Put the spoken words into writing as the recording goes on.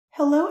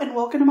Hello and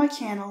welcome to my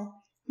channel.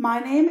 My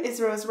name is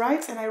Rose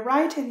Writes and I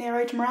write and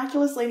narrate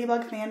Miraculous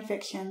Ladybug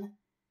fanfiction.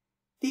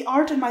 The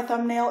art in my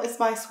thumbnail is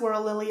by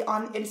Swirlilie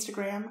on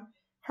Instagram.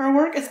 Her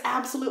work is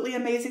absolutely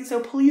amazing, so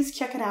please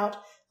check it out.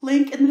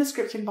 Link in the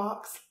description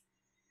box.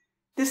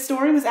 This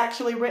story was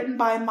actually written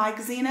by Mike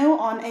Xeno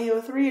on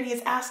AO3 and he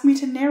has asked me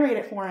to narrate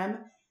it for him.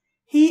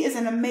 He is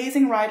an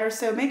amazing writer,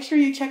 so make sure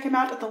you check him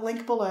out at the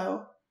link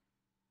below.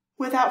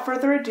 Without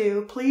further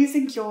ado, please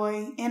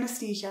enjoy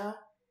Anesthesia.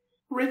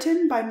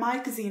 Written by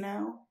Mike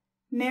Xeno.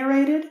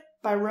 Narrated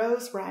by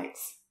Rose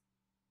Writes.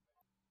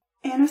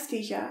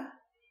 Anesthesia.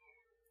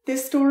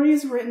 This story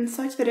is written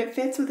such that it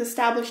fits with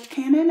established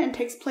canon and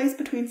takes place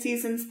between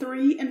seasons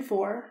 3 and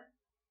 4.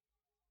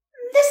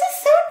 "This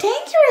is so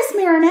dangerous,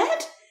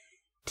 Marinette,"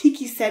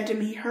 Tiki said to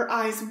me, her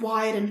eyes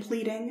wide and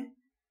pleading.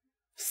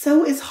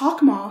 "So is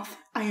Hawkmoth,"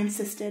 I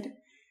insisted.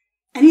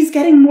 "And he's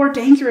getting more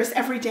dangerous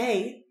every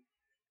day.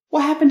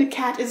 What happened to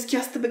Cat is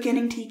just the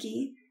beginning,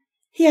 Tiki.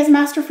 He has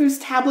Master Fu's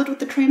tablet with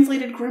the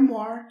translated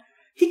grimoire.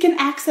 He can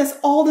access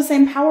all the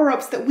same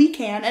power-ups that we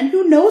can, and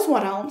who knows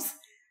what else.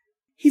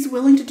 He's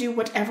willing to do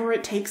whatever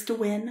it takes to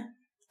win.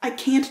 I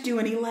can't do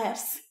any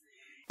less.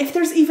 If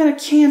there's even a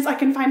chance I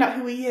can find out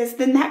who he is,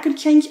 then that could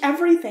change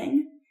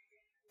everything.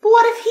 But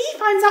what if he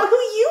finds out who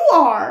you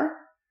are?"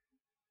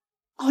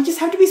 "I'll just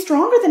have to be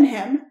stronger than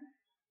him,"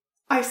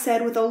 I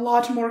said with a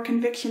lot more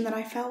conviction than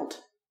I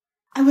felt.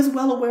 I was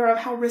well aware of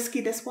how risky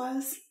this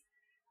was.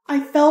 I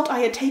felt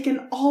I had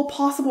taken all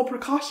possible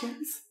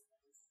precautions.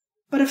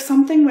 But if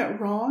something went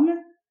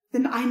wrong,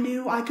 then I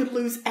knew I could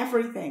lose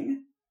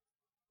everything.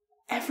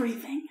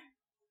 Everything.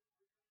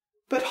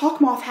 But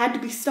Hawkmoth had to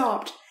be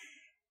stopped.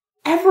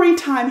 Every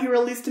time he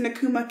released an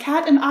Akuma,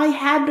 Cat and I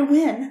had to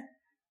win.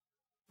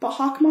 But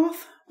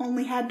Hawkmoth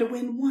only had to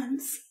win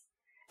once,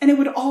 and it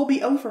would all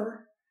be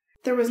over.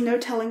 There was no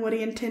telling what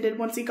he intended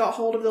once he got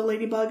hold of the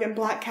Ladybug and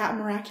Black Cat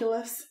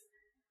Miraculous.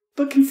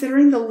 But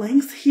considering the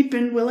lengths he'd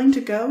been willing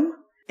to go,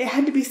 it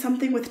had to be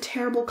something with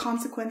terrible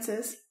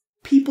consequences.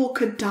 People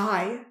could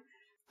die.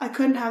 I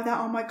couldn't have that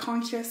on my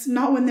conscience,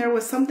 not when there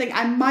was something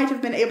I might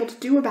have been able to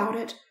do about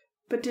it,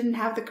 but didn't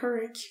have the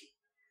courage.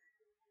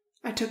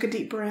 I took a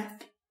deep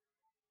breath.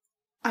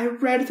 I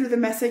read through the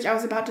message I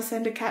was about to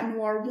send to Cat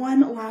Noir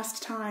one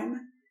last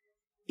time,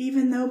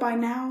 even though by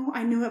now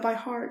I knew it by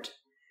heart.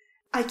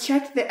 I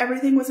checked that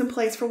everything was in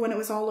place for when it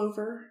was all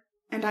over,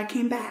 and I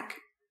came back,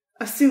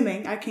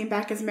 assuming I came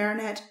back as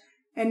Marinette,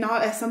 and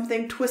not as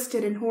something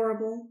twisted and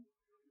horrible.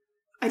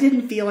 I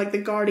didn't feel like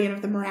the guardian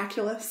of the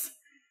Miraculous.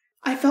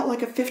 I felt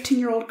like a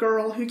 15-year-old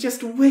girl who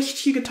just wished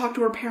she could talk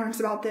to her parents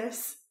about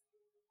this.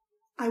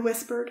 I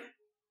whispered,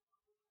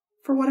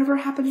 "For whatever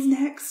happens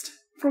next,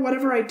 for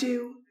whatever I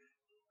do,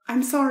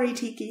 I'm sorry,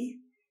 Tiki."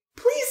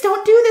 "Please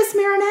don't do this,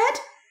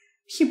 Marinette,"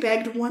 she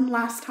begged one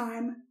last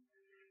time.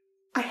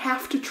 "I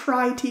have to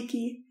try,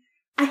 Tiki.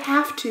 I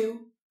have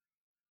to."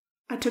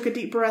 I took a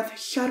deep breath,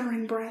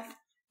 shuddering breath,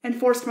 and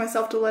forced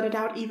myself to let it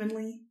out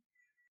evenly.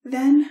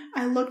 Then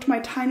I looked my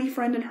tiny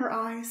friend in her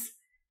eyes,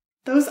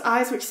 those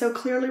eyes which so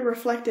clearly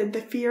reflected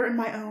the fear in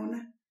my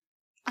own.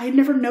 I had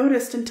never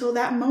noticed until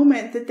that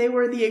moment that they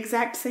were the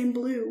exact same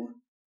blue.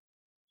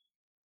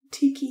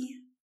 "Tiki,"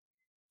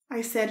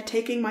 I said,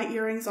 taking my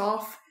earrings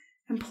off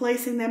and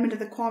placing them into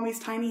the Kwami's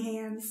tiny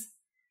hands.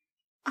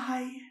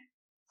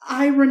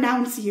 I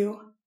renounce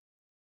you."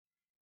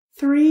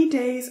 3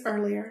 days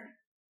earlier.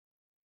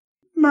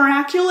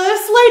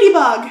 "Miraculous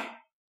Ladybug!"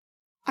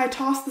 I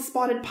tossed the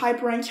spotted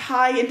pipe wrench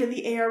high into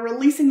the air,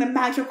 releasing the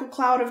magical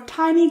cloud of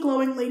tiny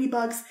glowing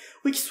ladybugs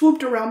which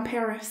swooped around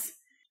Paris,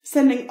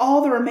 sending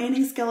all the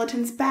remaining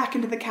skeletons back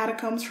into the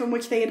catacombs from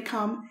which they had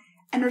come,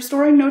 and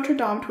restoring Notre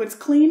Dame to its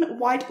clean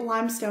white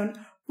limestone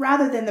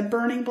rather than the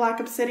burning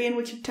black obsidian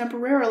which had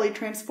temporarily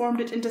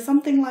transformed it into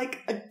something like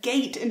a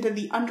gate into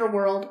the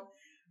underworld.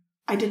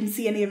 I didn't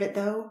see any of it,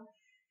 though.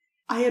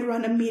 I had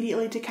run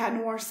immediately to Cat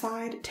Noir's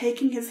side,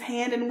 taking his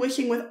hand and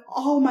wishing with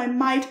all my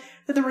might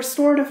that the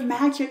restorative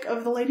magic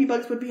of the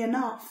ladybugs would be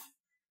enough.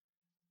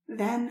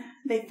 Then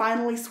they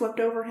finally swept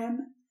over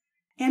him,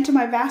 and to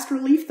my vast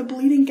relief the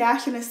bleeding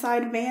gash in his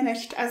side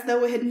vanished as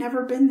though it had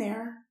never been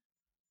there.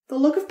 The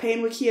look of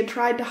pain which he had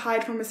tried to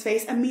hide from his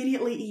face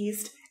immediately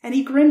eased, and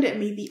he grinned at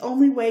me the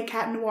only way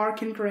Cat Noir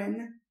can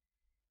grin.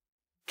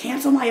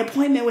 "Cancel my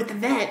appointment with the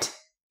vet,"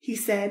 he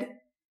said.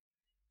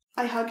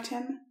 I hugged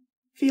him,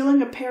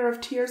 feeling a pair of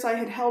tears I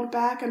had held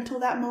back until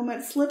that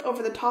moment slip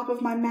over the top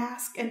of my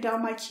mask and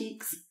down my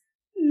cheeks.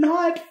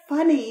 "Not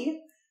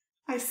funny,"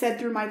 I said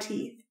through my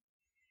teeth.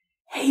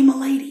 "Hey,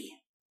 m'lady,"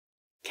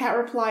 Cat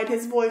replied,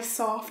 his voice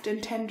soft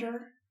and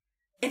tender.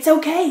 "It's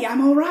okay,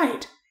 I'm all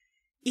right.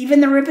 Even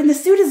the rip in the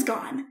suit is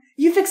gone.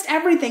 You fixed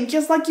everything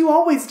just like you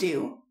always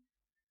do."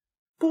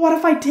 "But what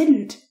if I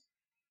didn't?"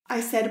 I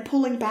said,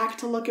 pulling back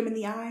to look him in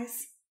the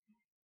eyes.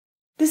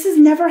 "This has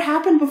never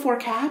happened before,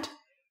 Cat.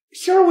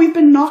 Sure, we've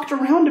been knocked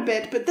around a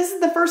bit, but this is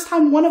the first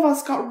time one of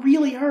us got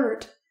really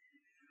hurt.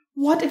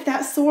 What if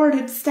that sword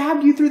had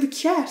stabbed you through the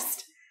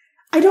chest?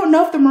 I don't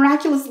know if the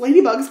Miraculous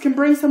Ladybugs can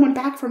bring someone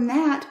back from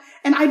that,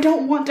 and I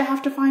don't want to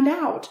have to find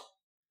out."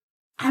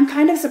 I'm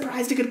kind of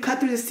surprised it could cut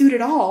through the suit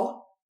at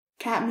all,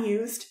 Cat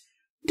mused.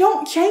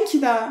 Don't change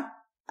the,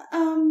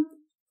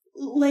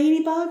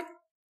 Ladybug?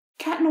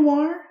 Cat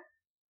Noir?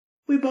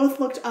 We both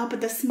looked up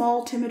at the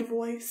small, timid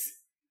voice.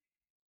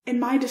 In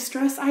my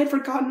distress, I had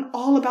forgotten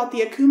all about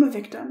the Akuma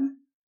victim.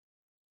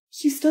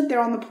 She stood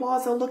there on the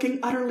plaza looking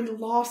utterly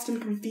lost and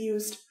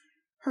confused,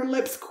 her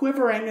lips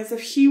quivering as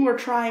if she were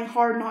trying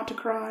hard not to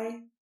cry.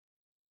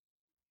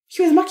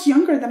 She was much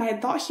younger than I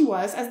had thought she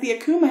was, as the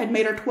Akuma had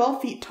made her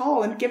 12 feet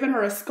tall and given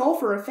her a skull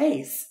for a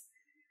face.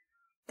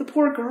 The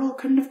poor girl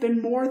couldn't have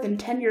been more than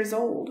 10 years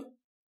old.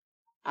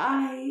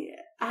 I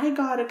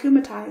got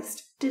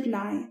akumatized, didn't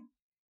I?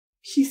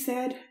 She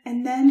said,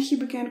 and then she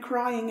began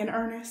crying in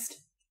earnest.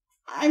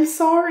 I'm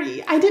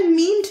sorry, I didn't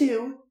mean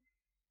to,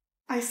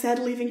 I said,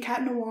 leaving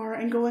Cat Noir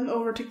and going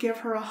over to give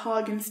her a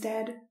hug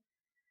instead.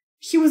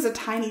 She was a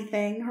tiny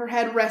thing, her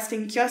head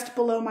resting just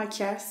below my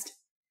chest.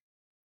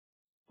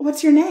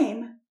 What's your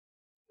name?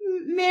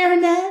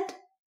 Marinette,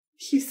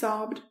 she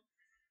sobbed.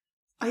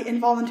 I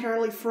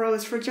involuntarily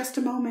froze for just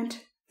a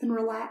moment, then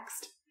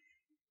relaxed.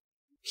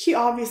 She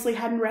obviously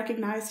hadn't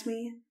recognized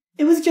me.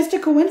 It was just a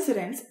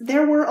coincidence.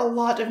 There were a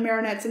lot of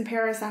Marinettes in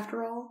Paris,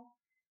 after all.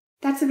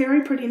 That's a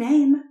very pretty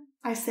name,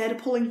 I said,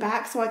 pulling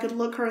back so I could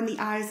look her in the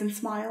eyes and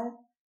smile.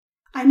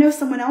 I know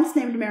someone else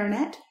named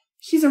Marinette.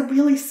 She's a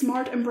really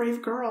smart and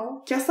brave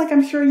girl, just like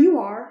I'm sure you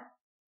are.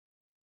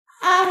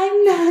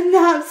 I'm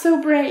not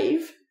so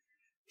brave,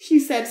 she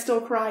said,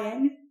 still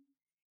crying.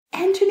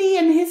 Anthony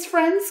and his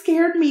friends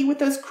scared me with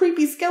those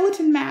creepy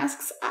skeleton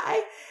masks.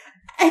 I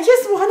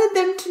just wanted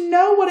them to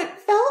know what it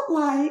felt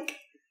like.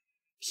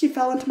 She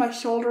fell into my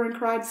shoulder and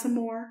cried some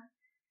more.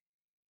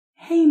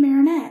 Hey,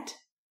 Marinette,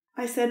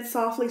 I said,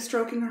 softly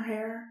stroking her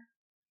hair.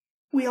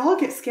 We all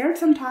get scared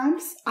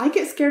sometimes. I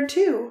get scared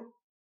too.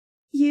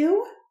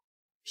 You?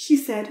 She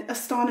said,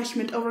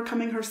 astonishment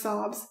overcoming her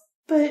sobs.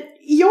 But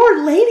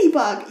you're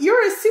Ladybug.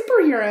 You're a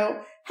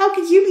superhero. How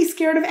could you be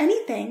scared of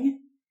anything?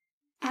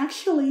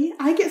 Actually,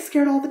 I get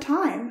scared all the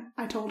time,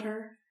 I told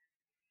her.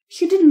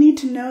 She didn't need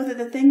to know that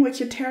the thing which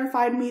had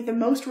terrified me the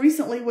most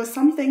recently was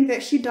something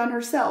that she'd done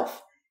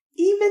herself,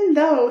 even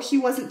though she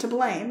wasn't to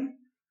blame.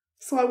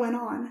 So I went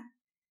on.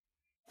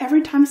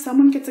 Every time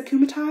someone gets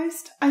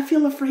akumatized, I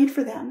feel afraid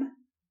for them.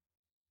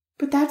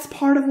 But that's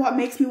part of what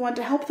makes me want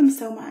to help them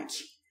so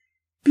much.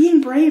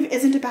 Being brave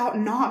isn't about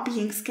not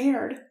being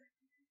scared.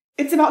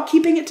 It's about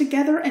keeping it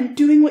together and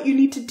doing what you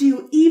need to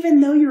do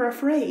even though you're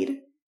afraid.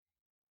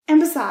 And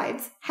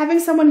besides, having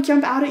someone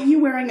jump out at you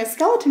wearing a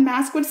skeleton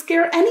mask would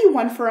scare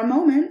anyone for a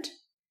moment.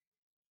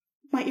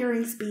 My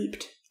earrings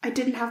beeped. I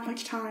didn't have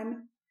much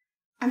time.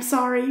 I'm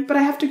sorry, but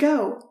I have to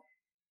go,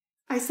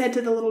 I said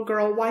to the little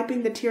girl,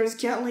 wiping the tears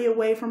gently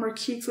away from her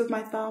cheeks with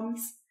my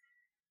thumbs.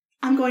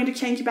 I'm going to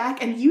change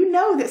back, and you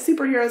know that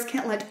superheroes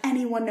can't let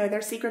anyone know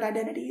their secret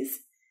identities.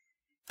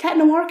 Cat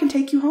Noir can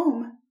take you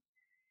home.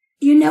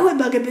 You know it,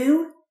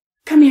 Bugaboo.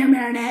 Come here,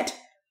 Marinette.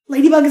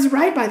 Ladybug is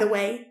right, by the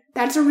way.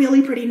 That's a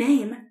really pretty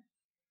name.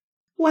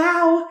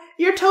 Wow,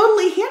 you're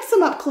totally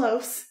handsome up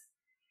close,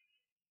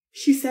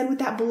 she said with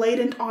that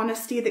blatant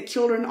honesty that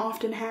children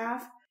often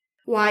have.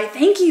 Why,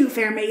 thank you,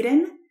 fair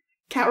maiden,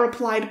 Cat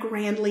replied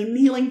grandly,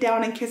 kneeling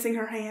down and kissing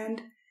her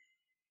hand.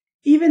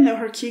 Even though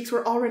her cheeks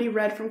were already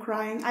red from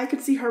crying, I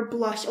could see her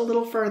blush a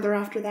little further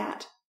after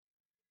that.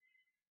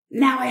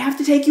 Now I have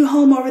to take you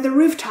home over the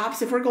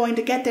rooftops if we're going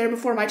to get there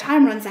before my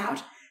time runs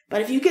out,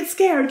 but if you get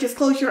scared, just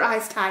close your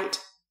eyes tight.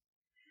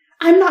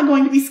 I'm not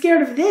going to be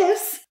scared of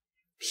this,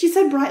 she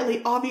said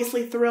brightly,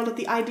 obviously thrilled at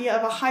the idea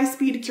of a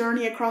high-speed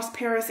journey across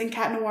Paris in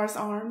Cat Noir's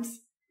arms.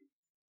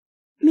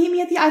 Meet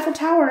me at the Eiffel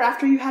Tower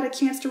after you had a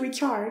chance to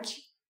recharge,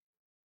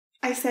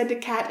 I said to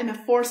Cat in a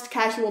forced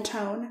casual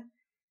tone.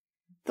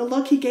 The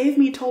look he gave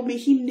me told me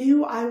he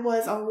knew I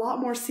was a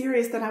lot more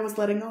serious than I was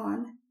letting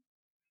on.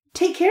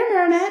 Take care,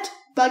 Marinette.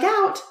 Bug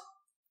out.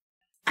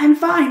 I'm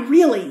fine,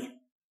 really,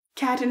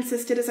 Cat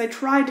insisted as I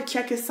tried to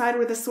check his side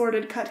where the sword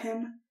had cut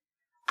him.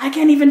 I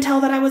can't even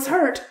tell that I was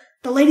hurt.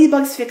 The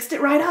ladybugs fixed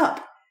it right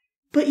up.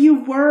 But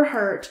you were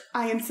hurt,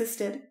 I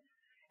insisted.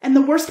 And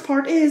the worst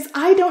part is,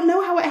 I don't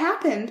know how it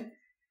happened.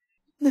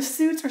 The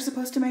suits are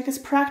supposed to make us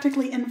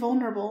practically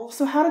invulnerable,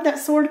 so how did that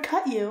sword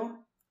cut you?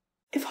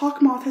 If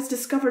Hawkmoth has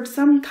discovered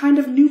some kind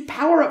of new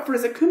power-up for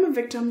his Akuma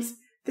victims,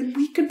 then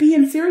we could be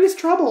in serious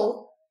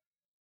trouble.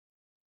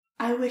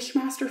 I wish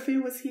Master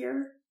Fu was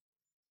here.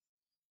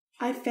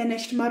 I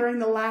finished, muttering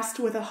the last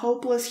with a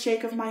hopeless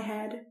shake of my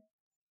head.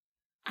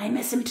 I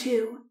miss him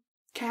too,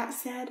 Cat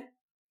said.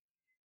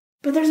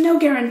 But there's no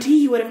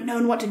guarantee he would have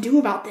known what to do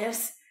about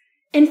this.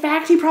 In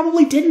fact, he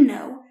probably didn't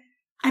know.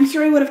 I'm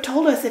sure he would have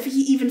told us if he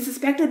even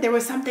suspected there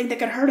was something that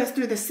could hurt us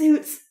through the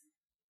suits.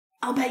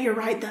 I'll bet you're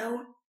right,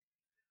 though.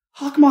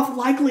 Hawkmoth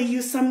likely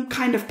used some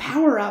kind of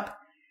power-up.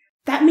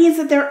 That means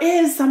that there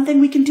is something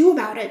we can do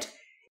about it.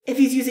 If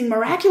he's using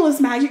Miraculous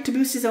magic to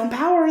boost his own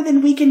power,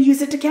 then we can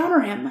use it to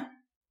counter him.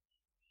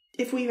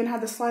 If we even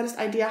had the slightest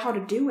idea how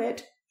to do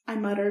it, I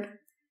muttered.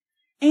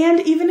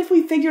 And even if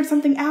we figured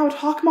something out,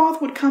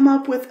 Hawkmoth would come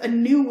up with a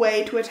new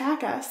way to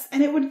attack us,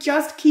 and it would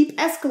just keep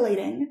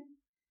escalating.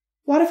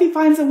 What if he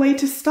finds a way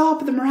to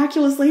stop the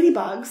miraculous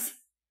ladybugs?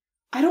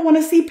 I don't want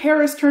to see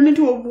Paris turned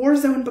into a war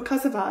zone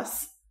because of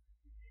us.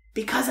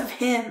 Because of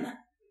him,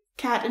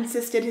 Cat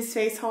insisted, his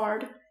face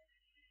hard.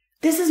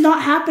 This is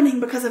not happening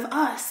because of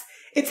us.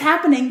 It's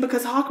happening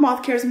because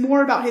Hawkmoth cares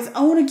more about his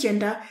own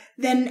agenda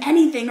than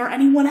anything or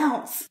anyone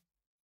else.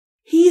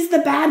 He's the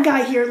bad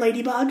guy here,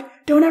 Ladybug.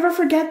 Don't ever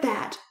forget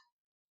that.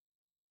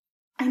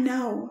 I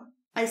know,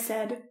 I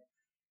said.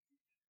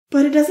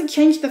 But it doesn't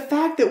change the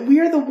fact that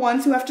we're the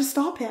ones who have to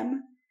stop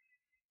him.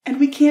 And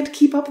we can't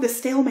keep up this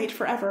stalemate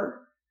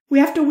forever. We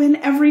have to win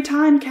every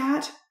time,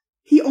 Cat.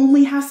 He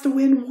only has to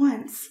win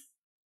once.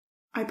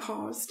 I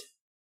paused.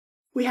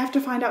 We have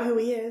to find out who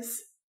he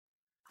is.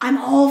 I'm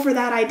all for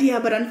that idea,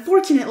 but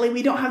unfortunately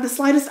we don't have the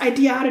slightest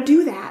idea how to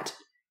do that.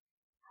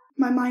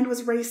 My mind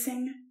was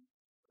racing.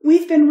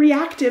 We've been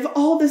reactive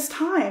all this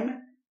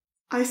time,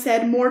 I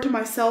said, more to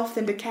myself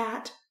than to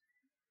Cat.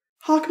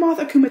 Hawkmoth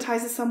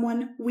akumatizes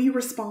someone, we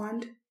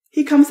respond.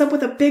 He comes up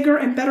with a bigger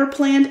and better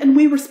plan, and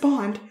we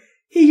respond.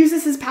 He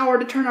uses his power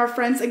to turn our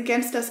friends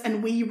against us,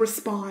 and we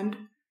respond.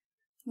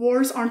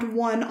 Wars aren't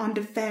won on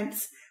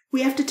defense.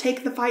 We have to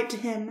take the fight to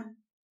him.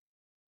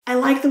 I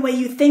like the way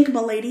you think,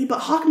 m'lady,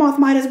 but Hawkmoth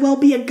might as well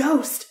be a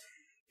ghost.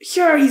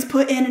 Sure, he's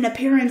put in an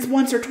appearance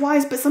once or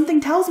twice, but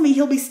something tells me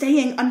he'll be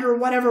staying under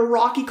whatever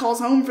rock he calls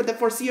home for the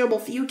foreseeable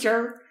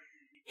future.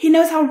 He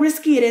knows how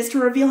risky it is to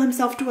reveal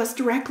himself to us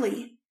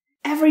directly.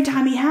 Every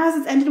time he has,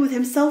 it's ended with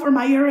himself or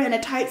Myra in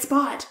a tight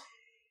spot.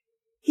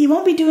 He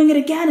won't be doing it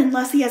again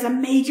unless he has a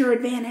major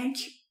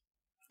advantage.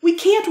 We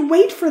can't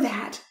wait for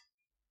that.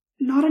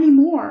 Not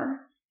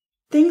anymore.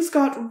 Things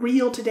got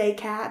real today,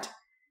 Cat.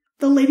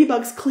 The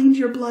ladybugs cleaned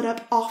your blood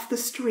up off the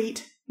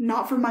street,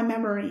 not from my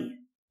memory.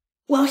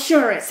 Well,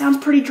 sure, it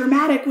sounds pretty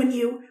dramatic when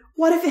you—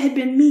 What if it had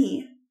been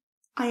me?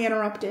 I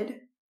interrupted.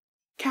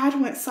 Cat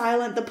went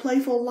silent, the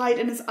playful light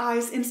in his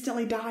eyes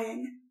instantly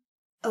dying.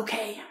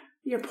 Okay,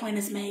 your point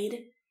is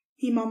made,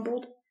 he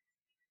mumbled.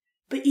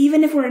 But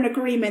even if we're in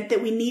agreement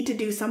that we need to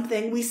do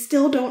something, we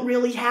still don't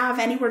really have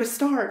anywhere to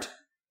start.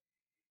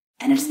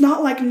 And it's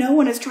not like no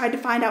one has tried to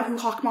find out who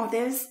Hawkmoth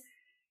is.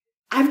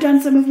 I've done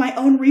some of my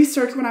own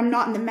research when I'm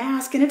not in the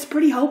mask, and it's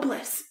pretty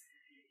hopeless.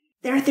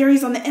 There are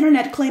theories on the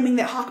internet claiming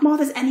that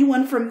Hawkmoth is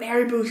anyone from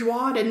Mary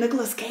Bourgeois to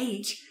Nicolas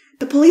Cage.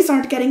 The police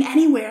aren't getting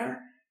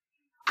anywhere.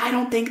 I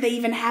don't think they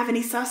even have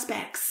any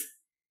suspects.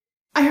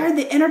 I heard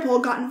that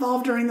Interpol got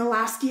involved during the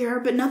last year,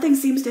 but nothing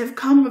seems to have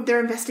come of their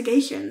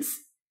investigations.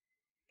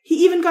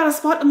 He even got a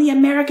spot on the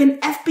American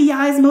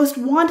FBI's most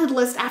wanted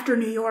list after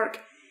New York,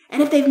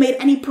 and if they've made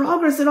any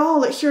progress at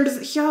all, it sure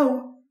doesn't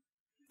show.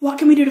 What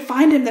can we do to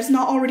find him that's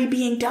not already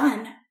being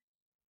done?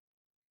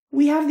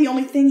 We have the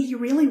only thing he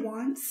really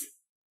wants,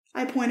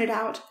 I pointed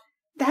out.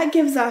 That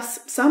gives us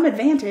some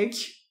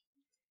advantage.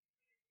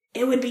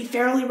 It would be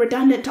fairly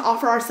redundant to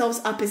offer ourselves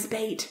up as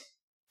bait,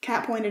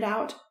 Cat pointed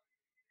out.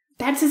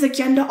 That's his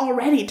agenda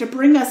already, to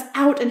bring us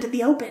out into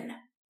the open.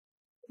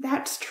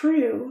 That's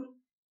true.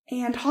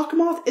 And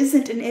Hawkmoth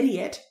isn't an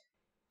idiot.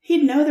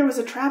 He'd know there was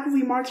a trap if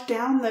we marched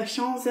down the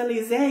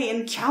Champs-Élysées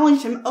and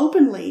challenged him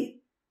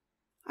openly.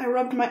 I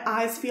rubbed my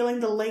eyes, feeling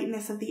the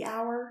lateness of the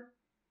hour.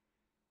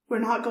 We're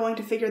not going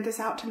to figure this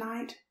out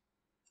tonight.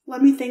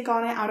 Let me think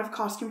on it out of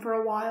costume for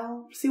a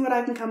while, see what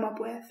I can come up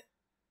with.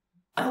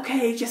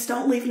 Okay, just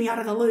don't leave me out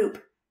of the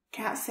loop,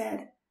 Cat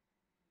said.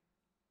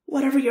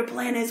 Whatever your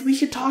plan is, we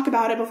should talk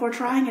about it before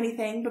trying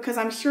anything, because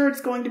I'm sure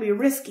it's going to be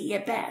risky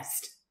at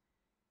best.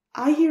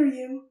 I hear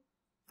you,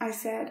 I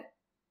said.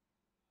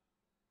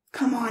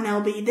 Come on,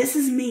 LB, this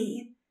is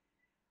me.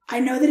 I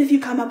know that if you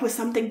come up with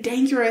something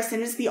dangerous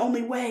and it's the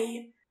only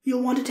way,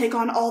 you'll want to take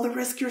on all the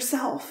risk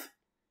yourself.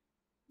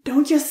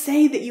 Don't just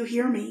say that you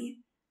hear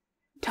me.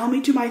 Tell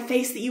me to my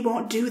face that you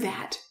won't do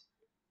that.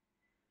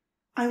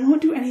 I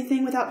won't do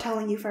anything without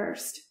telling you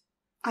first,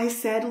 I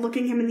said,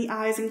 looking him in the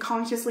eyes and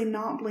consciously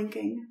not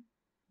blinking.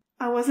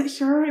 I wasn't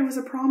sure it was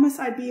a promise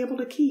I'd be able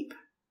to keep.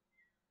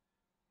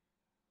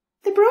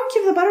 The brooch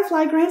of the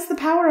butterfly grants the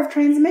power of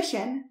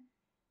transmission,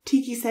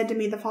 Tiki said to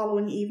me the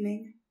following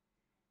evening.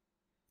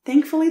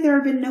 Thankfully, there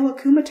had been no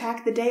Akuma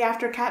attack the day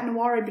after Cat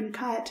Noir had been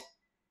cut.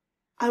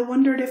 I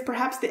wondered if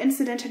perhaps the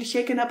incident had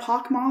shaken up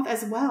Hawkmoth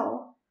as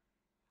well.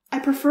 I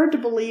preferred to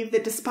believe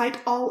that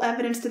despite all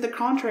evidence to the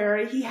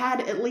contrary, he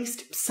had at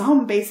least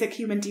some basic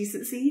human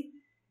decency,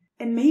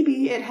 and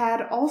maybe it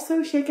had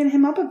also shaken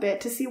him up a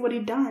bit to see what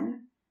he'd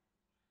done.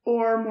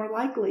 Or, more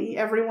likely,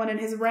 everyone in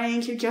his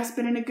rank had just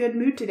been in a good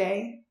mood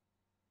today.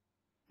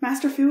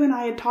 Master Fu and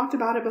I had talked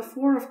about it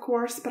before, of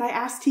course, but I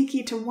asked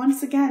Tiki to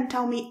once again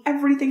tell me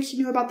everything she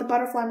knew about the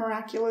butterfly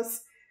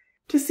Miraculous,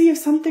 to see if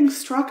something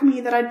struck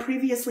me that I'd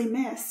previously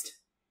missed.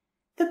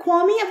 The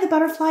Kwami of the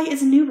butterfly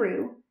is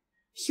Nuru,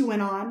 she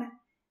went on.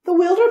 The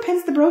wielder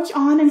pins the brooch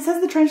on and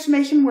says the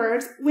transformation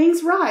words,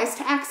 wings rise,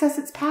 to access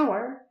its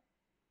power.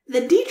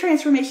 The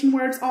detransformation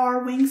words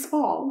are wings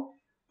fall.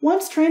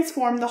 Once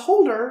transformed, the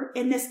holder,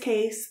 in this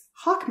case,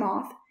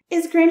 Hawkmoth,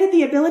 is granted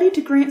the ability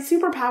to grant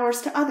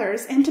superpowers to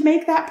others and to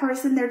make that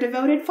person their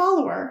devoted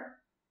follower.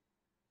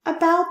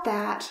 About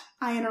that,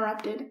 I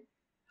interrupted.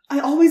 I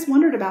always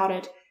wondered about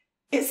it.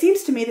 It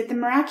seems to me that the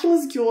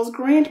miraculous jewels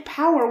grant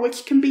power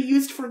which can be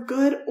used for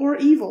good or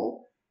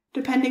evil,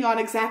 depending on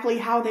exactly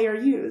how they are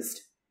used.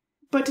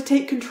 But to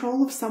take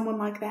control of someone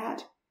like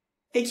that,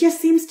 it just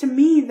seems to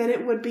me that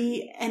it would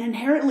be an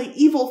inherently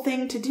evil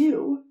thing to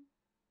do.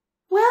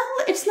 Well,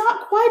 it's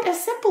not quite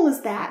as simple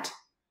as that,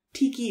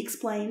 Tiki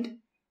explained.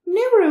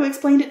 Nuru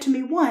explained it to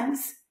me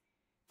once.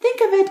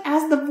 Think of it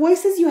as the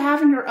voices you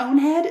have in your own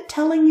head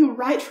telling you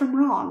right from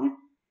wrong.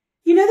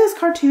 You know those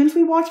cartoons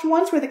we watched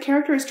once where the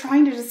character is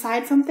trying to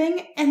decide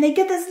something, and they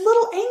get this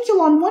little angel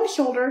on one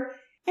shoulder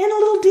and a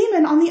little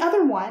demon on the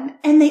other one,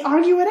 and they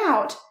argue it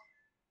out?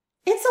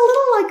 It's a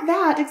little like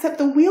that, except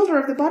the wielder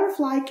of the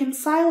butterfly can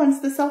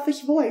silence the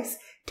selfish voice,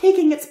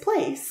 taking its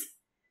place.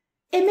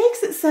 It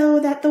makes it so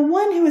that the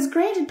one who is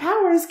granted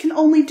powers can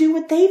only do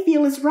what they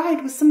feel is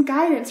right with some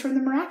guidance from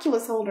the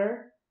miraculous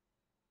holder.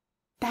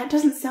 That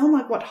doesn't sound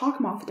like what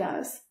Hawkmoth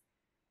does.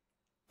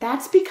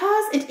 That's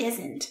because it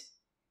isn't.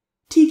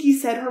 Tiki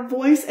said, her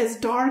voice as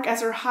dark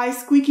as her high,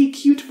 squeaky,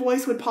 cute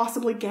voice would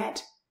possibly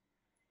get.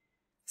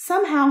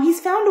 Somehow he's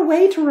found a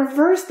way to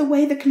reverse the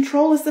way the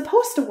control is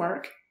supposed to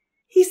work.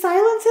 He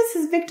silences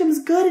his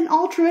victims' good and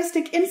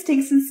altruistic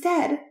instincts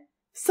instead,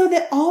 so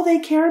that all they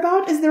care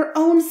about is their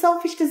own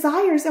selfish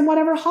desires and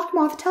whatever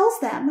Hawkmoth tells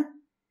them.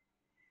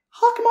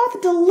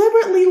 Hawkmoth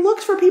deliberately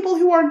looks for people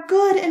who are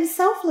good and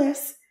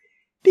selfless,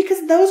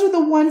 because those are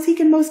the ones he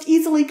can most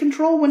easily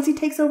control once he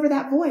takes over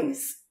that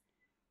voice.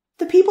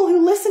 The people who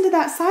listen to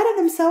that side of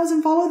themselves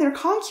and follow their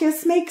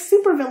conscience make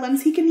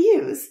supervillains he can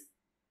use.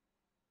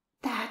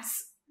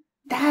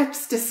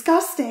 That's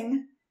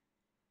disgusting,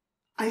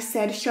 I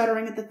said,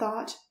 shuddering at the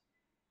thought.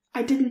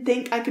 I didn't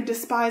think I could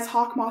despise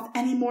Hawkmoth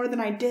any more than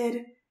I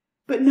did,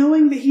 but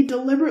knowing that he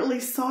deliberately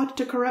sought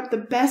to corrupt the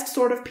best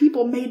sort of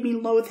people made me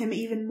loathe him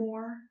even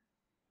more.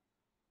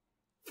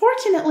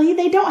 Fortunately,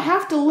 they don't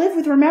have to live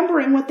with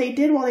remembering what they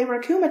did while they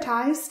were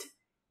akumatized,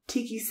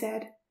 Tiki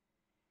said.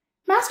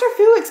 Master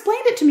Fu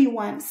explained it to me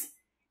once.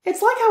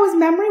 It's like how his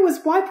memory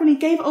was wiped when he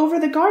gave over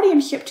the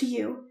guardianship to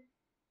you.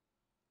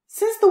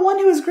 Since the one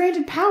who is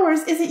granted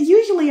powers isn't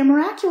usually a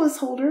miraculous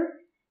holder,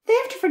 they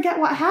have to forget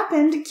what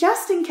happened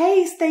just in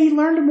case they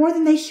learned more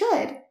than they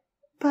should.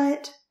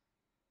 But,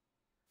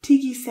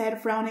 Tiki said,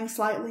 frowning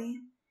slightly,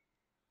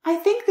 I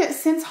think that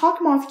since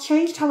Hawkmoth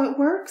changed how it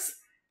works,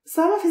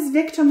 some of his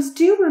victims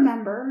do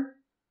remember.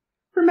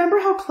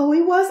 Remember how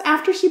Chloe was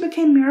after she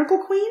became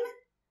Miracle Queen?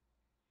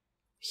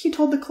 She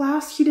told the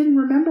class she didn't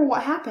remember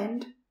what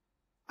happened.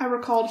 I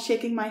recalled,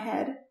 shaking my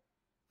head.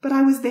 But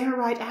I was there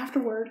right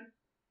afterward.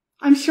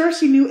 I'm sure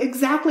she knew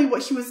exactly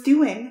what she was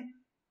doing,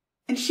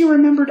 and she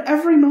remembered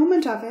every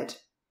moment of it.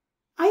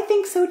 I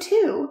think so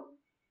too.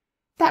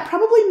 That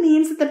probably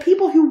means that the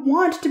people who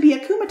want to be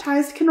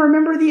akumatized can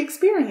remember the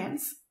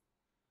experience.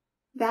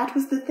 That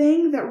was the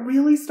thing that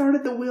really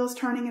started the wheels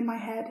turning in my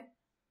head.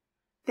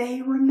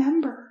 They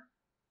remember,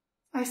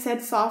 I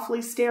said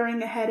softly,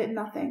 staring ahead at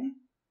nothing.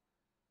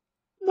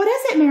 What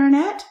is it,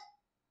 Marinette?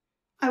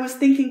 I was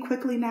thinking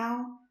quickly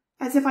now,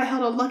 as if I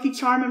held a lucky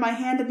charm in my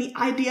hand and the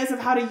ideas of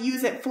how to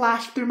use it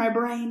flashed through my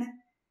brain.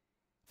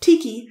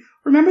 Tiki,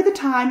 remember the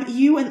time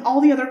you and all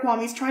the other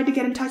Kwamis tried to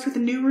get in touch with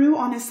Nuru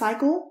on his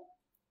cycle?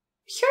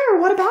 Sure,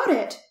 what about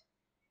it?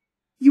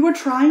 You were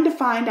trying to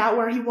find out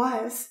where he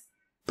was,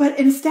 but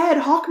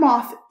instead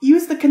Hawkmoth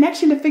used the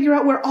connection to figure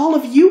out where all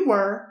of you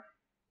were.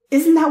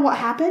 Isn't that what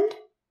happened?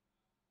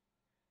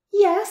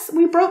 Yes,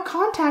 we broke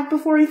contact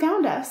before he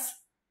found us.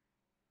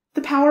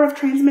 The power of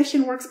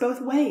transmission works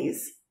both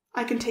ways,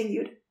 I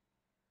continued.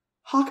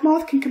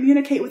 Hawkmoth can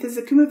communicate with his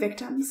Akuma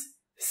victims,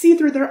 see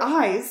through their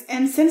eyes,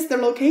 and sense their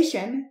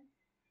location.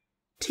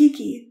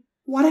 Tiki,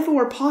 what if it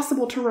were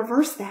possible to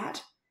reverse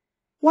that?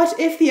 What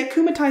if the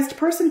akumatized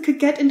person could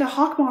get into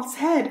Hawkmoth's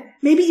head,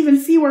 maybe even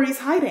see where he's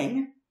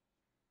hiding?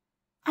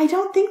 I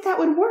don't think that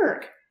would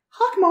work.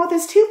 Hawkmoth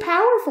is too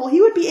powerful.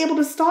 He would be able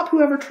to stop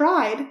whoever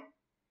tried.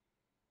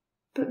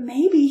 But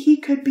maybe he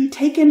could be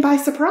taken by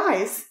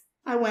surprise,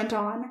 I went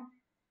on.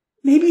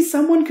 Maybe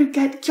someone could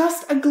get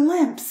just a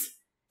glimpse.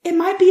 It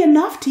might be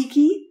enough,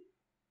 Tiki.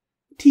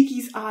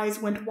 Tiki's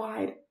eyes went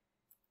wide.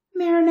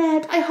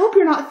 Marinette, I hope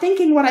you're not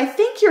thinking what I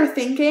think you're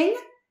thinking.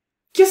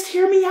 Just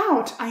hear me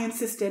out, I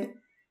insisted.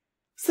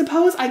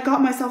 Suppose I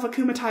got myself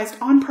akumatized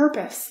on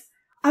purpose.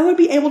 I would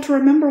be able to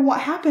remember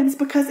what happens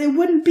because it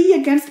wouldn't be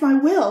against my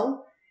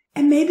will.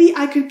 And maybe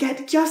I could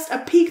get just a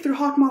peek through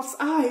Hawkmoth's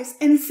eyes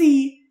and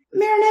see,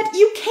 Marinette,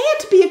 you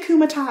can't be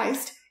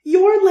akumatized.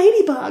 You're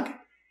Ladybug.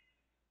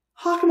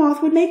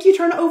 Hawkmoth would make you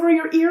turn over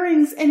your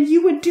earrings, and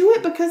you would do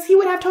it because he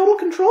would have total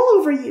control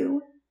over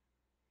you.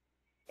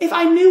 If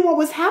I knew what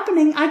was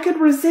happening, I could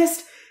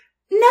resist.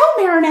 No,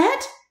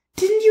 Marinette!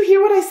 Didn't you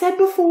hear what I said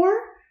before?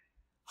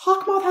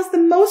 Hawkmoth has the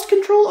most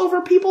control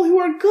over people who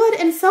are good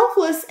and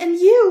selfless, and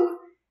you're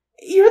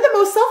the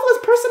most selfless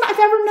person I've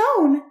ever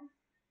known.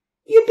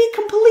 You'd be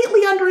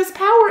completely under his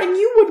power, and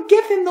you would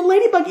give him the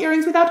Ladybug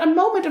earrings without a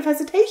moment of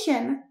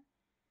hesitation.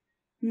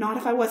 Not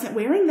if I wasn't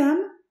wearing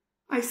them,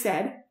 I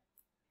said.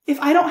 If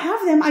I don't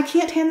have them, I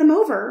can't hand them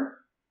over.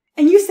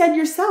 And you said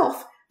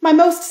yourself, my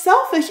most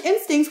selfish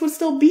instincts would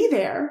still be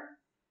there.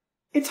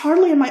 It's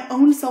hardly in my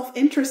own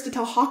self-interest to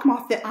tell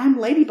Hawkmoth that I'm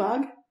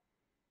Ladybug.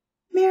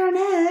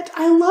 Marinette,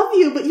 I love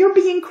you, but you're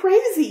being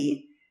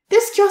crazy.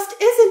 This just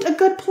isn't a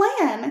good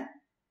plan.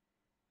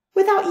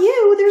 Without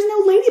you, there's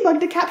no Ladybug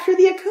to capture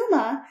the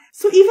Akuma,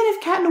 so even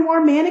if Cat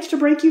Noir managed to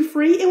break you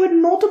free, it would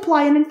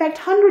multiply and infect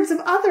hundreds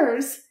of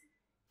others.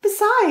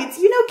 Besides,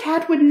 you know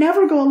Cat would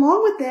never go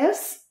along with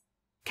this.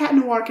 Cat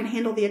Noir can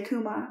handle the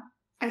Akuma,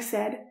 I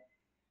said.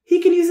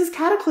 He can use his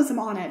cataclysm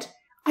on it.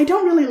 I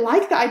don't really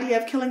like the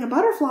idea of killing a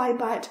butterfly,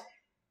 but...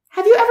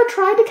 Have you ever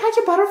tried to catch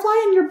a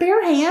butterfly in your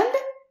bare hand?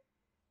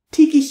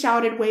 Tiki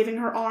shouted, waving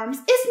her arms.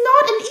 It's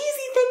not an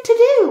easy thing to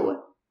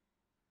do.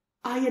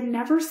 I had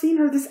never seen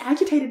her this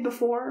agitated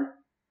before.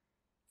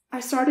 I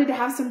started to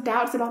have some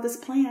doubts about this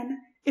plan.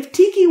 If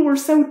Tiki were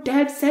so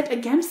dead set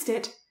against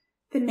it,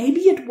 then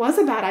maybe it was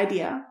a bad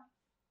idea.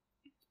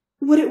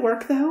 Would it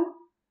work, though?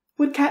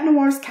 Would Cat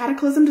Noir's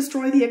cataclysm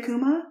destroy the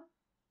Akuma?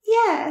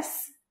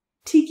 Yes,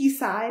 Tiki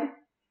sighed.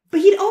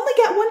 But he'd only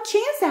get one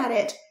chance at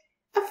it.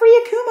 A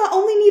free Akuma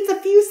only needs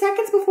a few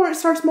seconds before it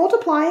starts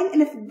multiplying,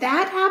 and if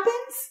that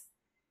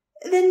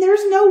happens, then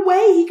there's no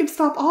way he could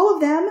stop all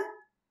of them.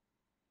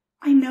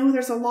 I know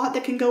there's a lot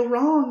that can go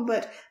wrong,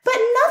 but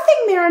nothing,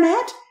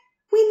 Marinette.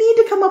 We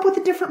need to come up with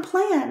a different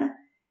plan.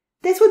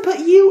 This would put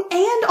you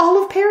and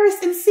all of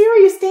Paris in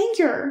serious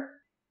danger.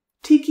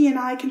 Tiki and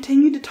I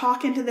continued to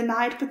talk into the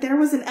night, but there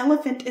was an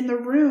elephant in the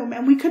room,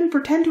 and we couldn't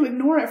pretend to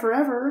ignore it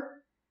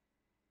forever.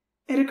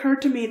 It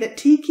occurred to me that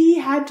Tiki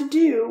had to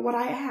do what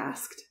I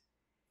asked.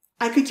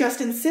 I could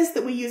just insist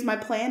that we use my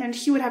plan, and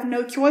she would have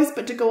no choice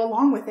but to go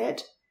along with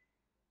it.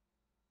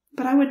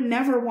 But I would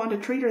never want to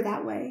treat her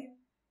that way.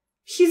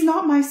 She's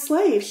not my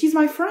slave, she's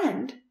my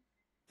friend.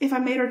 If I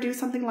made her do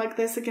something like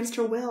this against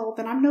her will,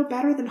 then I'm no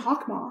better than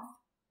Hawkmoth.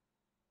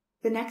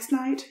 The next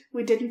night,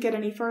 we didn't get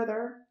any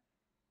further.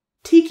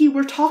 Tiki,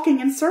 we're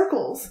talking in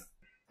circles,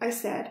 I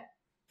said.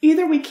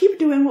 Either we keep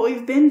doing what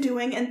we've been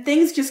doing and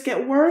things just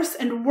get worse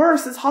and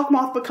worse as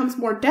Hawkmoth becomes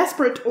more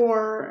desperate,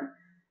 or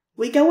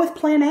we go with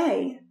plan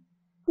A.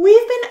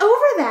 We've been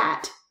over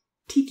that,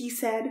 Tiki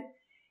said,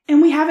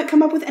 and we haven't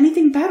come up with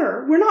anything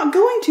better. We're not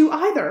going to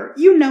either.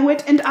 You know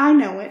it, and I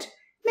know it.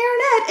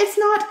 Marinette, it's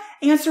not—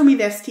 Answer me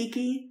this,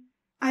 Tiki,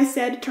 I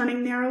said,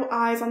 turning narrow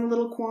eyes on the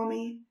little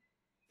Kwame.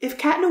 If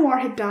Cat Noir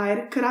had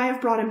died, could I have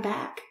brought him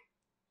back?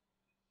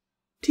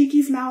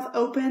 Tiki's mouth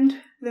opened,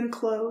 then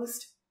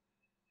closed.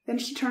 Then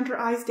she turned her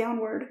eyes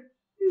downward.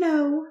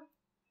 No,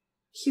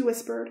 she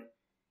whispered.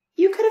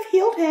 You could have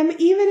healed him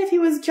even if he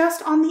was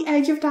just on the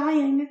edge of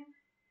dying.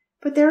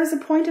 But there is a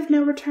point of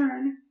no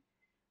return.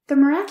 The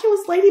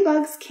miraculous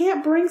ladybugs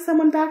can't bring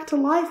someone back to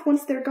life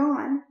once they're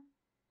gone.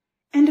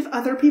 And if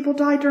other people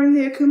die during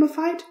the Akuma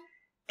fight,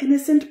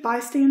 innocent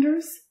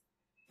bystanders,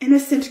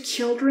 innocent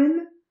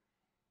children,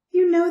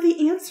 you know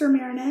the answer,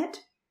 Marinette.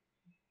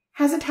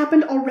 Has it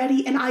happened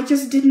already and I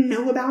just didn't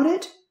know about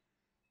it?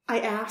 I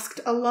asked,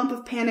 a lump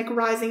of panic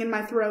rising in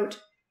my throat.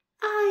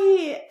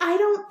 I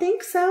don't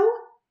think so,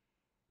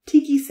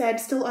 Tiki said,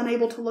 still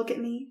unable to look at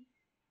me.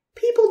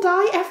 People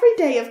die every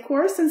day, of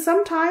course, and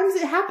sometimes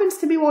it happens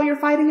to be while you're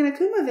fighting an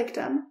Akuma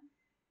victim.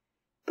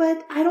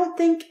 But I don't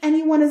think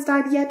anyone has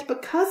died yet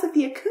because of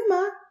the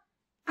Akuma.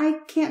 I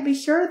can't be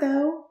sure,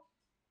 though.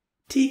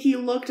 Tiki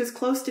looked as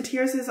close to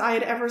tears as I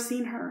had ever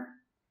seen her.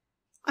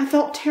 I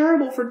felt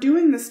terrible for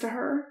doing this to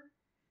her.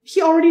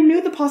 She already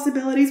knew the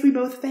possibilities we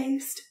both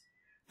faced.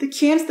 The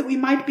chance that we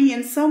might be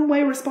in some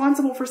way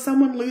responsible for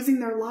someone losing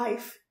their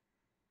life.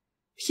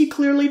 She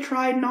clearly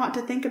tried not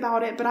to think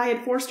about it, but I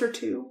had forced her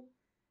to.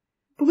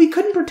 But we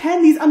couldn't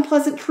pretend these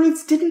unpleasant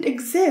truths didn't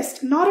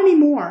exist, not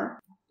anymore.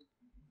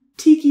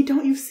 Tiki,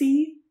 don't you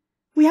see?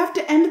 We have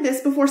to end this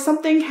before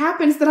something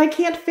happens that I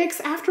can't fix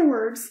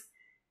afterwards.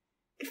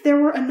 If there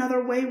were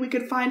another way we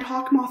could find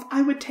Hawkmoth,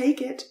 I would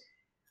take it.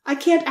 I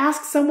can't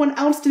ask someone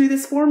else to do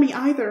this for me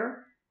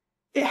either.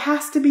 It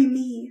has to be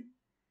me.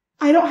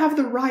 I don't have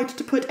the right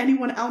to put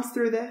anyone else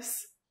through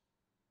this.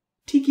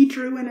 Tiki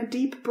drew in a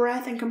deep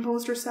breath and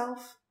composed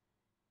herself.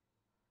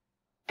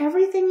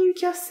 Everything you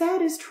just said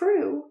is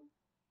true,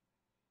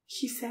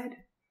 she said.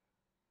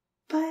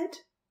 But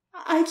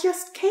I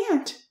just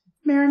can't,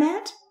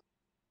 Marinette.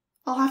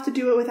 I'll have to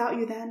do it without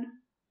you then,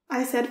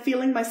 I said,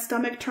 feeling my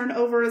stomach turn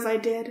over as I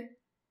did.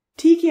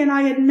 Tiki and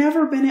I had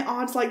never been at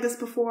odds like this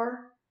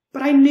before,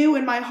 but I knew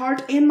in my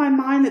heart and my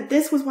mind that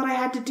this was what I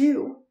had to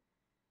do.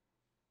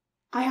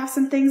 I have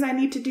some things I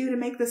need to do to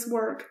make this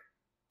work.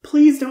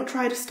 Please don't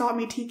try to stop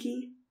me,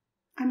 Tiki.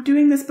 I'm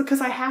doing this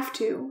because I have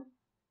to.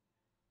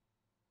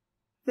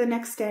 The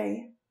next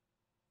day.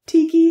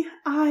 Tiki,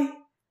 I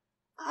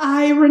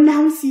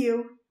renounce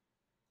you.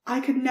 I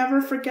could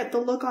never forget the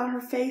look on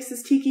her face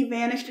as Tiki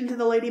vanished into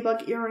the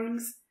ladybug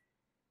earrings.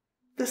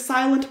 The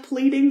silent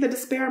pleading, the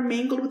despair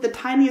mingled with the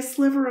tiniest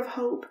sliver of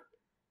hope.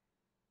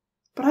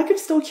 But I could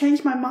still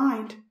change my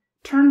mind,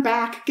 turn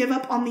back, give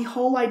up on the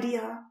whole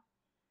idea.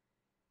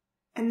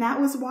 And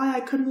that was why I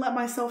couldn't let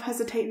myself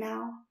hesitate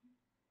now.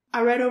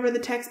 I read over the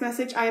text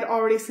message I had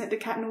already sent to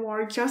Cat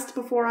Noir just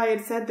before I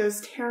had said those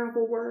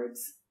terrible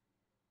words.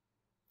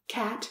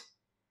 Cat,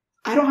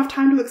 I don't have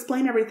time to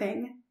explain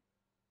everything.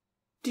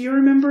 Do you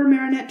remember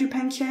Marinette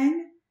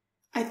Dupeng-Chang?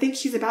 I think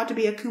she's about to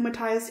be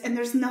akumatized, and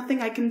there's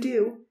nothing I can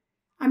do.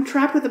 I'm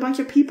trapped with a bunch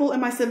of people in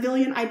my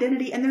civilian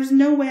identity, and there's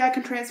no way I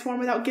can transform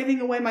without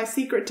giving away my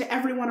secret to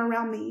everyone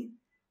around me.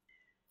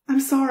 I'm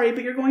sorry,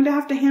 but you're going to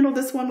have to handle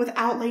this one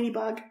without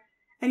Ladybug,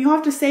 and you'll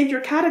have to save your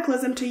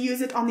cataclysm to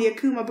use it on the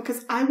Akuma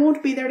because I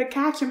won't be there to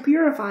catch and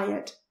purify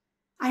it.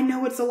 I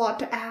know it's a lot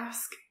to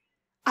ask.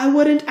 I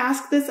wouldn't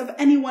ask this of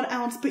anyone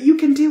else, but you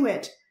can do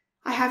it.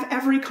 I have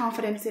every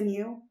confidence in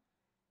you.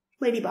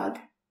 Ladybug.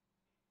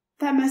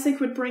 That message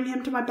would bring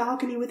him to my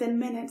balcony within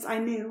minutes, I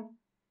knew.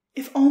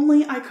 If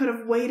only I could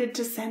have waited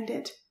to send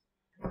it.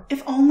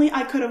 If only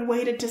I could have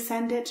waited to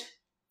send it.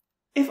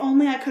 If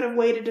only I could have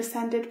waited to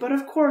send it, but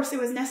of course it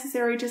was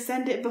necessary to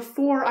send it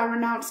before I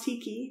renounced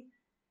Tiki.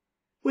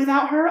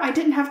 Without her, I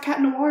didn't have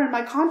Cat Noir in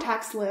my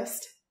contacts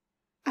list.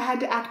 I had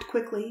to act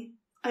quickly.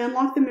 I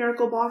unlocked the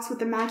miracle box with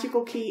the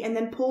magical key and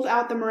then pulled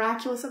out the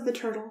Miraculous of the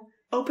turtle,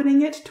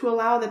 opening it to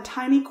allow the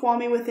tiny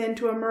Kwami within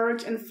to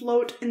emerge and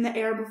float in the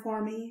air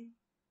before me.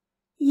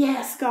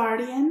 Yes,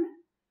 Guardian?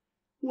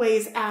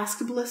 Waze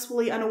asked,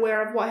 blissfully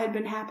unaware of what had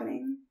been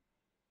happening.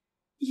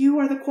 You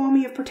are the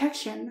Kwami of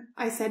protection,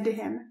 I said to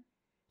him.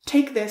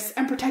 Take this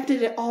and protect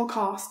it at all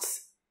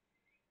costs.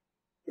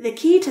 The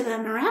key to the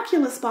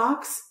Miraculous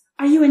box?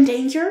 Are you in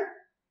danger?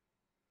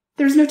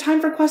 There's no time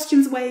for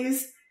questions,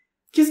 Waze.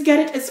 Just get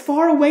it as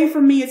far away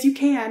from me as you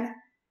can.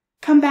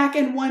 Come back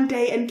in one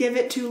day and give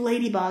it to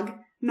Ladybug,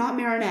 not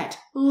Marinette.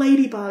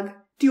 Ladybug.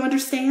 Do you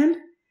understand?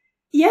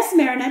 Yes,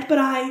 Marinette, but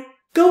I...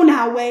 Go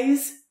now,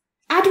 Waze.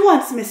 At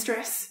once,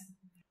 mistress.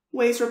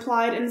 Waze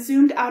replied and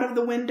zoomed out of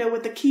the window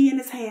with the key in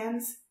his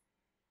hands.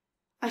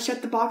 I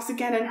shut the box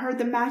again and heard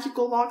the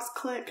magical locks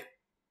click.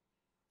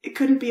 It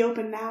couldn't be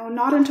opened now,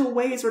 not until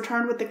Waze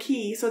returned with the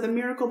key, so the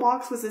miracle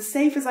box was as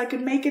safe as I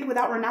could make it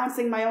without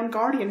renouncing my own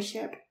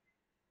guardianship.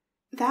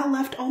 That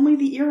left only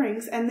the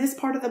earrings, and this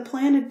part of the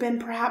plan had been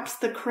perhaps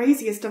the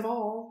craziest of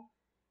all.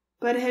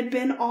 But it had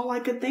been all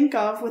I could think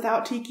of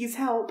without Tiki's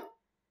help.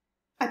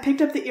 I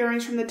picked up the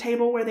earrings from the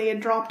table where they had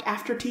dropped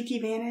after Tiki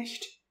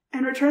vanished,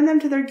 and returned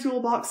them to their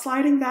jewel box,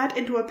 sliding that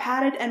into a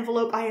padded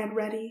envelope I had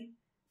ready.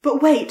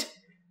 But wait!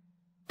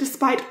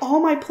 Despite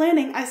all my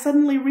planning, I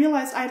suddenly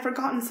realized I had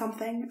forgotten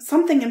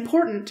something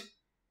important.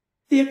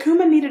 The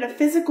Akuma needed a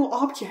physical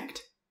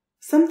object,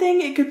 something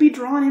it could be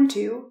drawn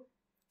into,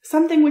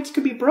 something which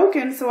could be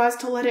broken so as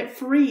to let it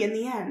free in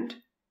the end.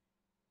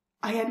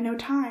 I had no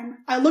time.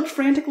 I looked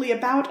frantically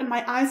about, and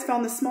my eyes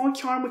found the small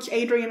charm which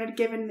Adrian had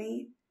given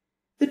me,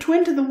 the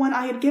twin to the one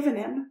I had given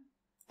him.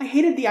 I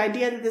hated the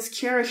idea that this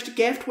cherished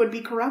gift would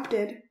be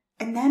corrupted,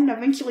 and then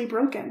eventually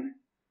broken,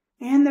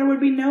 and there would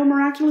be no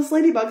miraculous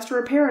ladybugs to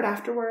repair it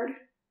afterward.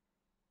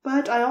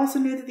 But I also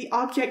knew that the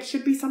object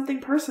should be something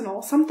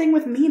personal, something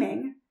with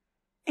meaning,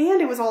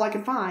 and it was all I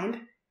could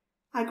find.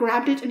 I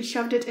grabbed it and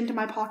shoved it into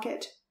my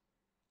pocket.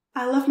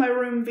 I left my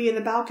room via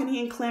the balcony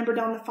and clambered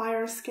down the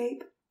fire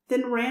escape,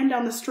 then ran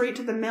down the street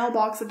to the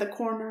mailbox at the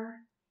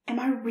corner. Am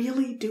I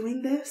really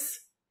doing this?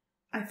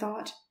 I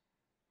thought,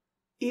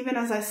 even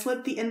as I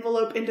slipped the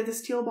envelope into the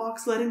steel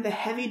box, letting the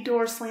heavy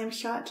door slam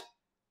shut.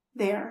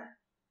 There.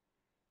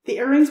 The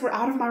earrings were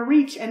out of my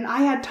reach, and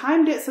I had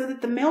timed it so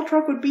that the mail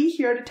truck would be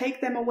here to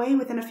take them away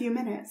within a few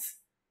minutes.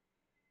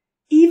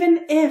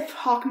 Even if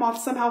Hawkmoth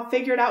somehow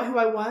figured out who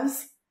I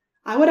was,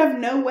 I would have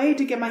no way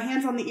to get my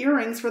hands on the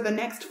earrings for the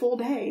next full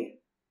day,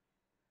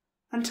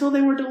 until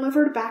they were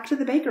delivered back to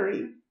the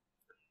bakery.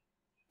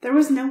 There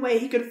was no way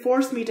he could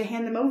force me to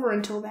hand them over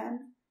until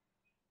then,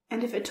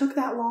 and if it took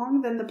that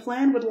long, then the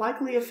plan would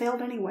likely have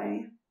failed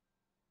anyway.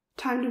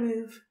 Time to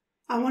move.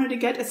 I wanted to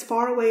get as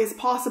far away as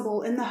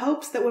possible, in the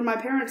hopes that when my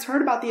parents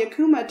heard about the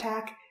Akuma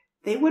attack,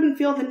 they wouldn't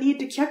feel the need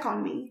to check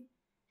on me.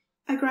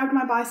 I grabbed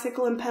my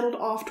bicycle and pedaled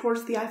off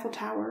towards the Eiffel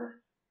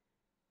Tower.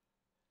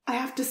 I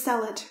have to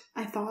sell it,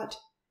 I thought.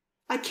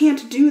 I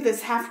can't do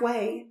this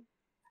halfway.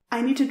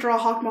 I need to draw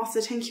Hawkmoth's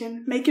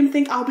attention, make him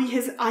think I'll be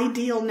his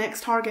ideal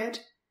next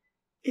target.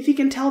 If he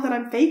can tell that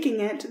I'm faking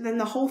it, then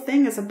the whole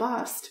thing is a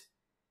bust.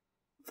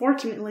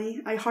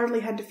 Fortunately, I hardly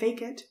had to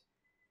fake it.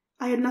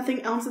 I had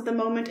nothing else at the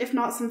moment, if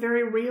not some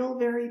very real,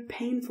 very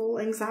painful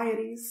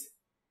anxieties.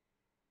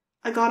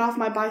 I got off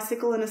my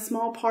bicycle in a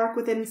small park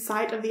within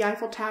sight of the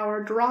Eiffel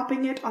Tower,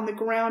 dropping it on the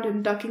ground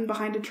and ducking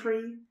behind a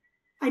tree.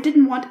 I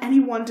didn't want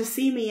anyone to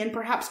see me and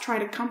perhaps try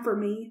to comfort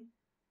me.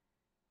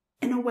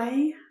 In a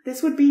way,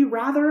 this would be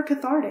rather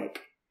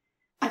cathartic.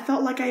 I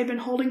felt like I had been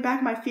holding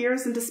back my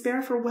fears and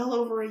despair for well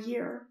over a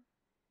year.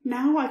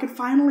 Now I could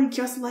finally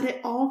just let it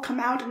all come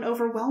out and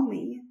overwhelm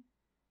me.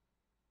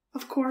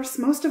 Of course,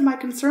 most of my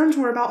concerns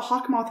were about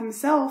Hawkmoth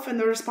himself and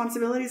the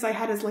responsibilities I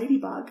had as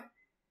Ladybug.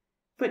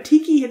 But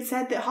Tiki had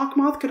said that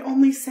Hawkmoth could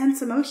only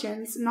sense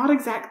emotions, not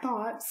exact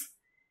thoughts.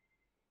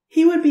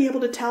 He would be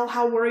able to tell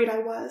how worried I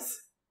was,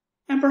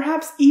 and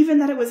perhaps even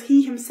that it was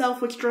he himself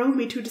which drove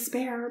me to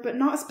despair, but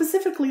not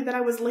specifically that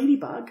I was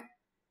Ladybug.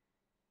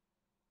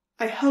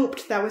 I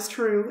hoped that was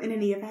true in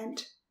any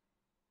event.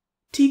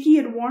 Tiki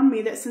had warned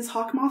me that since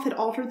Hawkmoth had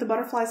altered the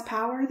butterfly's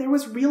power, there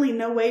was really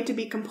no way to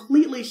be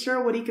completely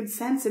sure what he could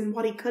sense and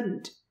what he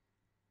couldn't.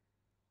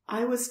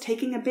 I was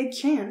taking a big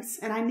chance,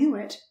 and I knew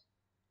it.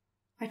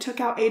 I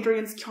took out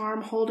Adrian's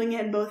charm, holding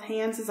it in both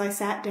hands as I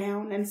sat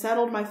down, and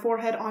settled my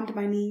forehead onto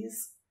my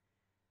knees.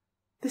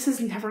 This is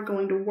never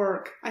going to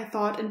work, I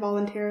thought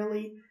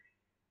involuntarily.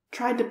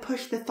 Tried to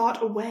push the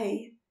thought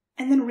away,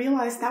 and then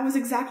realized that was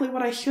exactly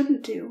what I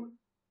shouldn't do.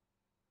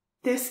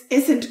 This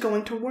isn't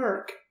going to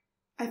work,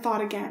 I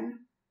thought again.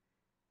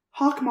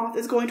 Hawkmoth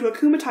is going to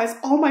akumatize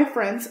all my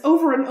friends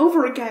over and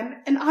over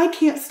again, and I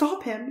can't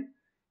stop him.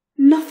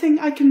 Nothing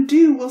I can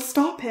do will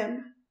stop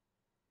him.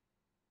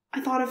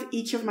 I thought of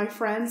each of my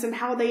friends and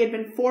how they had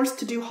been forced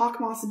to do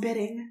Hawkmoth's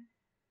bidding.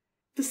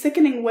 The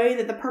sickening way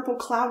that the purple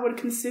cloud would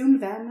consume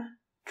them,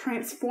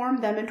 transform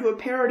them into a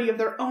parody of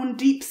their own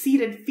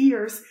deep-seated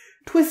fears,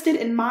 twisted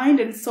in mind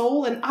and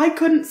soul, and I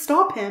couldn't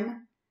stop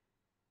him.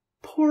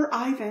 Poor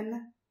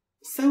Ivan,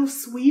 so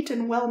sweet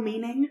and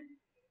well-meaning,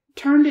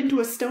 turned into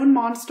a stone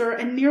monster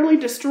and nearly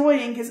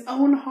destroying his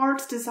own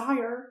heart's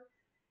desire.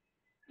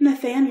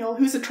 Nathaniel,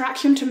 whose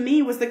attraction to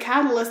me was the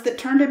catalyst that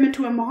turned him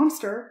into a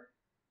monster.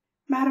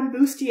 Madame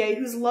Bustier,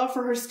 whose love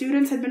for her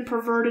students had been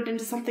perverted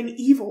into something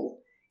evil.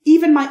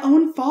 Even my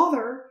own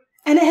father.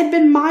 And it had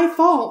been my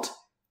fault.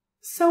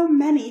 So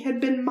many had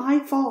been my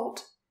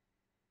fault.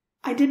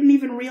 I didn't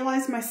even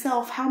realize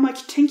myself how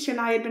much tension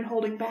I had been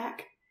holding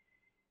back.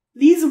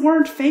 These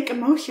weren't fake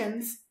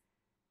emotions.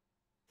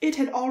 It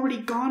had already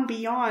gone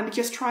beyond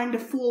just trying to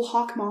fool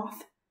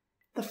Hawkmoth.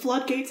 The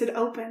floodgates had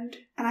opened,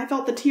 and I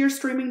felt the tears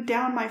streaming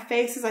down my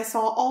face as I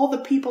saw all the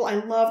people I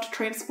loved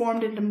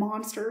transformed into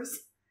monsters.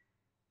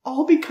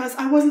 All because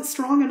I wasn't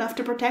strong enough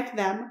to protect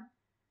them.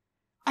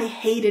 I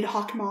hated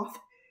Hawkmoth.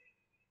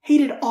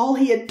 Hated all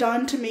he had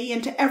done to me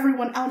and to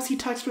everyone else he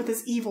touched with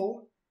his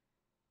evil.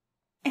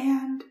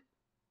 And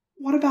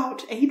what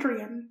about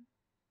Adrian?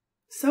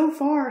 So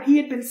far, he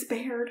had been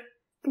spared.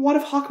 But what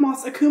if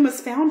Hawkmoth's Akumas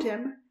found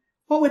him?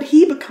 What would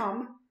he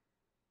become?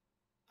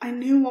 I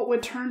knew what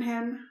would turn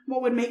him,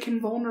 what would make him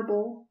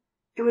vulnerable.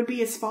 It would be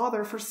his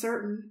father for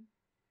certain.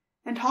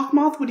 And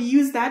Hawkmoth would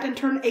use that and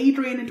turn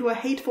Adrian into a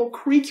hateful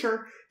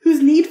creature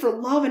whose need for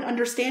love and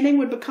understanding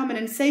would become an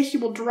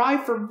insatiable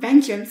drive for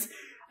vengeance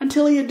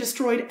until he had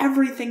destroyed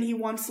everything he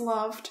once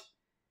loved.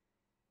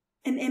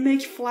 An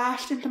image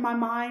flashed into my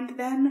mind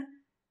then,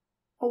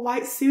 a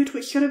white suit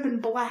which should have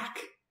been black.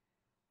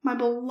 My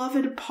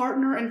beloved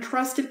partner and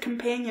trusted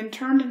companion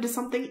turned into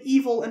something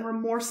evil and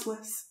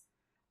remorseless.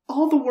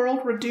 All the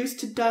world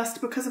reduced to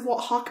dust because of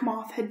what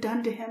Hawkmoth had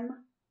done to him.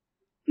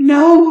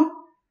 No!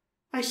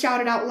 I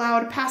shouted out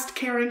loud past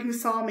caring who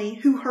saw me,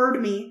 who heard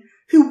me,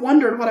 who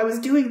wondered what I was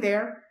doing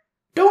there.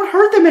 Don't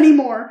hurt them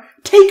anymore!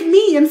 Take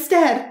me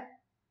instead!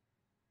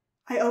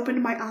 I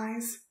opened my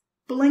eyes.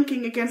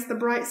 Blinking against the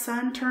bright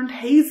sun turned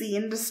hazy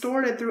and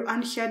distorted through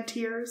unshed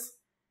tears.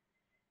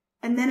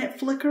 And then it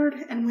flickered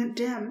and went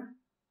dim,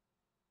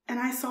 and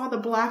I saw the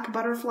black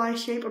butterfly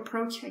shape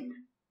approaching.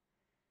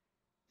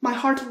 My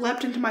heart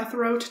leapt into my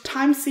throat,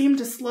 time seemed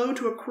to slow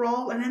to a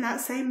crawl, and in that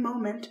same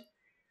moment,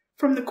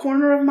 from the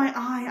corner of my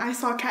eye, I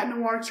saw Cat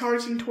Noir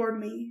charging toward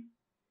me,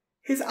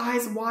 his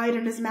eyes wide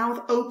and his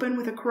mouth open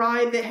with a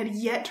cry that had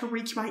yet to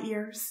reach my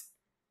ears.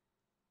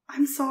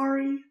 I'm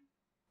sorry,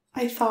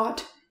 I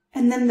thought,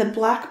 and then the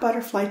black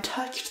butterfly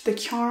touched the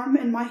charm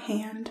in my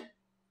hand.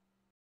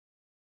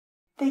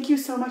 Thank you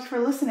so much for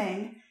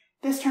listening.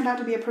 This turned out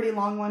to be a pretty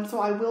long one, so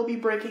I will be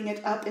breaking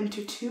it up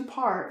into 2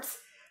 parts.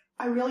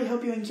 I really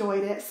hope you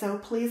enjoyed it, so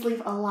please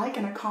leave a like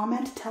and a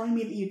comment telling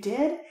me that you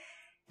did.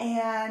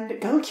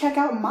 And go check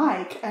out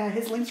Mike.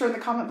 His links are in the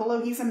comment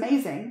below. He's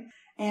amazing.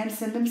 And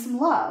send him some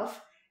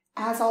love.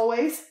 As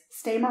always,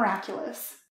 stay miraculous.